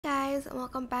guys, and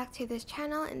welcome back to this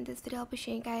channel. In this video I'll be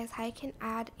showing you guys how you can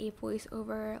add a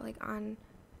voiceover on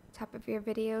top of your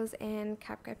videos in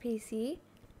CapCut PC.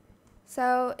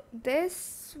 So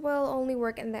this will only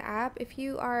work in the app. If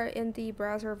you are in the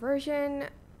browser version,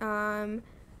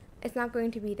 it's not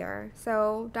going to be there.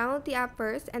 So download the app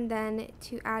first, and then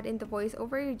to add in the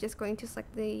voiceover, you're just going to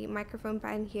select the microphone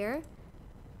button here.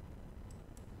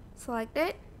 Select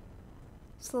it.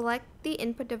 Select the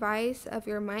input device of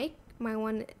your mic. My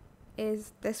one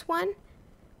is this one,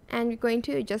 and you're going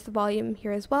to adjust the volume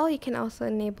here as well. You can also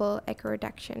enable echo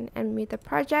reduction and mute the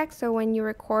project, so when you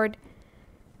record,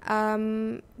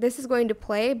 this is going to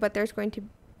play, but there's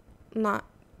not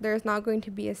going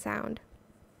to be a sound.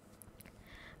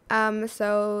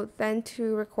 So then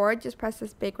to record, just press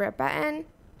this big red button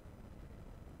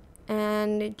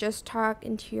and just talk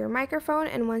into your microphone,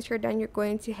 and once you're done, you're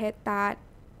going to hit that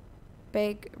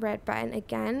big red button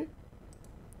again.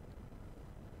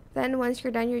 Then once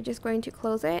you're done, you're just going to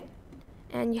close it,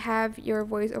 and you have your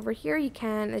voiceover here. You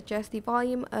can adjust the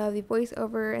volume of the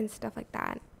voiceover and stuff like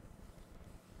that.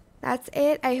 That's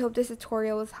it. I hope this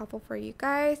tutorial was helpful for you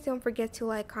guys. Don't forget to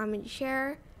like, comment,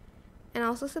 share, and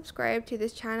also subscribe to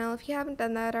this channel if you haven't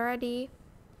done that already.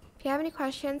 If you have any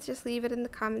questions, just leave it in the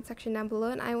comment section down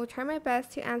below, and I will try my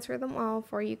best to answer them all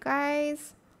for you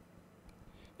guys.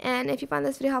 And if you found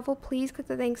this video helpful, please click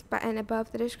the thanks button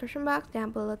above the description box down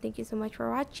below. Thank you so much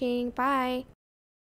for watching. Bye!